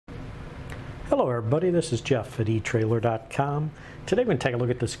Hello everybody, this is Jeff at etrailer.com. Today we're going to take a look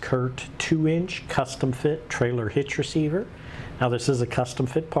at this Curt 2-inch custom fit trailer hitch receiver. Now this is a custom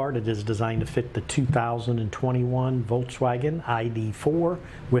fit part. It is designed to fit the 2021 Volkswagen ID 4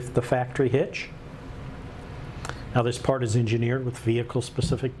 with the factory hitch. Now this part is engineered with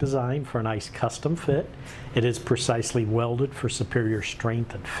vehicle-specific design for a nice custom fit. It is precisely welded for superior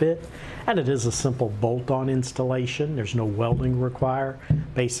strength and fit, and it is a simple bolt-on installation. There's no welding required.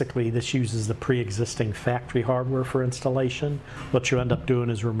 Basically, this uses the pre-existing factory hardware for installation. What you end up doing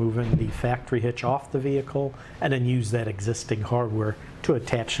is removing the factory hitch off the vehicle and then use that existing hardware to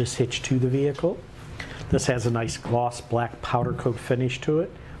attach this hitch to the vehicle. This has a nice gloss black powder coat finish to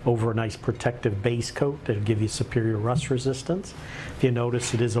it, over a nice protective base coat that'll give you superior rust resistance. If you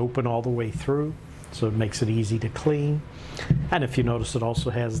notice, it is open all the way through, so it makes it easy to clean. And if you notice, it also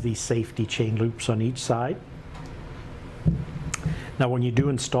has these safety chain loops on each side. Now when you do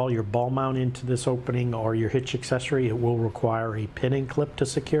install your ball mount into this opening or your hitch accessory, it will require a pin and clip to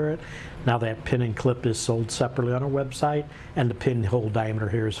secure it. Now that pin and clip is sold separately on our website, and the pin hole diameter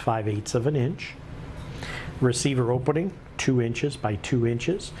here is 5/8 of an inch. Receiver opening, 2 inches by 2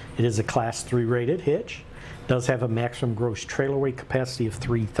 inches. It is a class 3 rated hitch. It does have a maximum gross trailer weight capacity of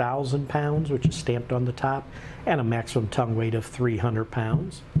 3,000 pounds, which is stamped on the top, and a maximum tongue weight of 300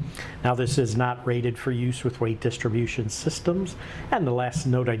 pounds. Now this is not rated for use with weight distribution systems. And the last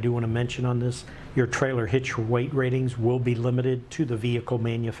note I do want to mention on this, your trailer hitch weight ratings will be limited to the vehicle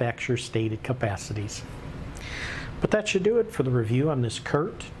manufacturer's stated capacities. But that should do it for the review on this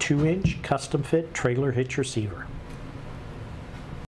Curt 2-inch custom fit trailer hitch receiver.